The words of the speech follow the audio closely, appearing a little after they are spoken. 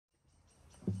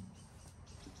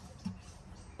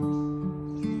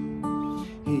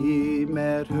He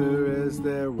met her as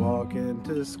they're walking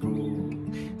to school.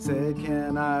 Said,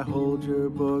 "Can I hold your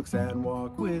books and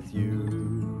walk with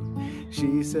you?"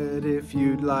 She said, "If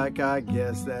you'd like, I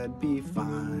guess that'd be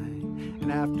fine.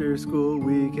 And after school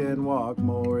we can walk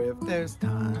more if there's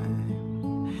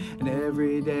time." And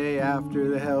every day after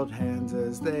they held hands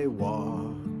as they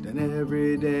walked, and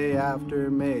every day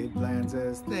after made plans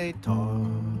as they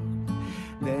talked.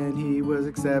 Then he was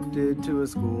accepted to a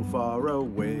school far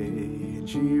away, and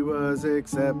she was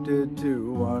accepted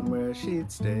to one where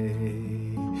she'd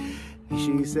stay.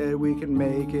 She said, "We can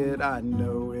make it, I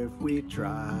know, if we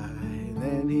try."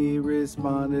 Then he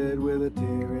responded with a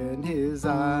tear in his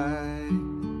eye.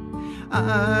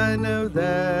 "I know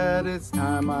that it's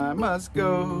time I must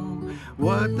go.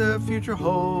 What the future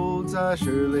holds I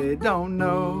surely don't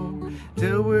know.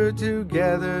 Till we're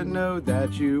together, know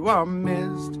that you are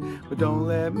missed. But don't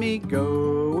let me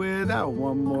go without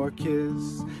one more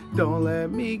kiss. Don't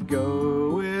let me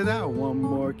go without one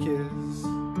more kiss."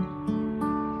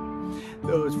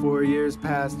 Those 4 years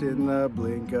passed in the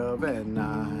blink of an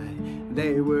eye.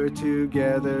 They were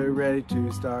together, ready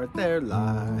to start their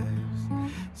lives.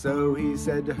 So he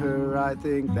said to her, "I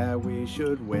think that we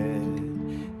should wed."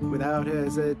 Without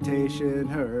hesitation,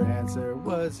 her answer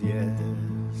was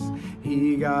yes.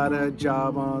 He got a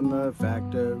job on the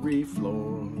factory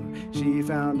floor. She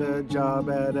found a job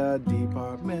at a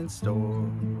department store.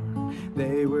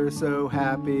 They were so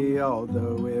happy,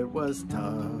 although it was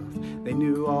tough. They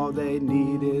knew all they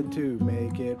needed to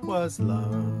make it was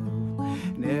love.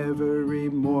 And every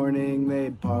morning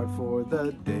they'd part for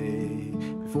the day.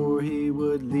 Before he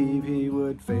would leave, he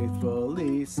would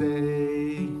faithfully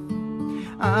say,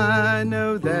 "I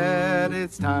know that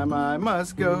it's time I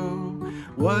must go.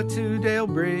 What today'll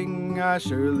bring, I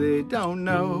surely don't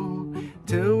know.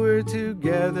 Till we're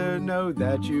together, know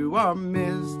that you are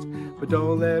missed. But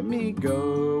don't let me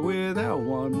go without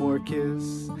one more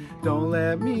kiss. Don't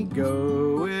let me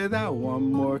go without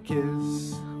one more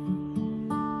kiss."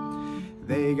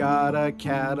 They got a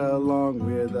cat along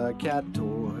with a cat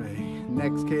toy.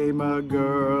 Next came a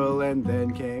girl and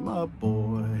then came a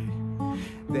boy.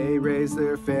 They raised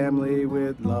their family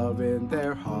with love in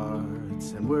their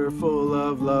hearts, and were full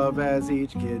of love as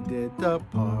each kid did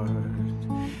depart.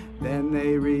 Then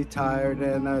they retired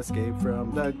and escaped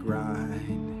from the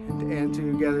grind, and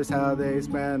together's how they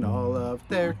spent all of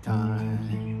their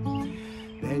time.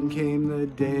 Then came the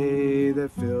day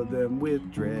that filled them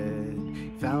with dread.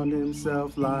 Found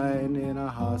himself lying in a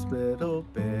hospital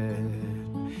bed.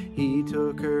 He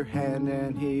took her hand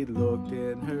and he looked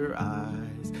in her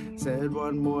eyes, said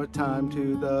one more time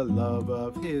to the love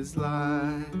of his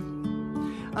life,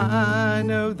 "I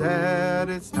know that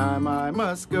it's time I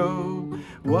must go.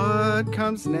 What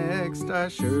comes next I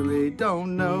surely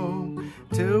don't know.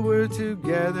 Till we're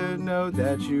together, know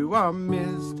that you are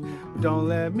missed. Don't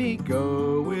let me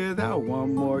go without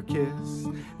one more kiss.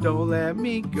 Don't let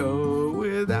me go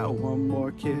without one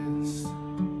more kiss."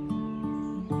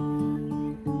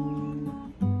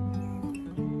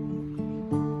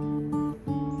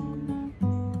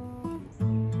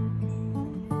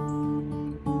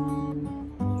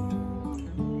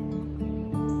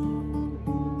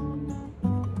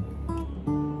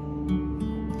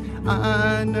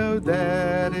 I know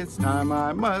that it's time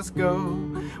I must go.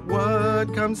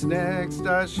 What comes next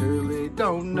I surely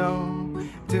don't know.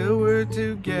 Till we're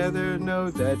together, know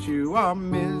that you are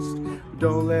missed.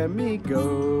 Don't let me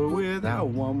go without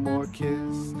one more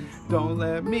kiss. Don't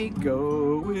let me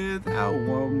go without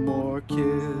one more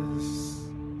kiss.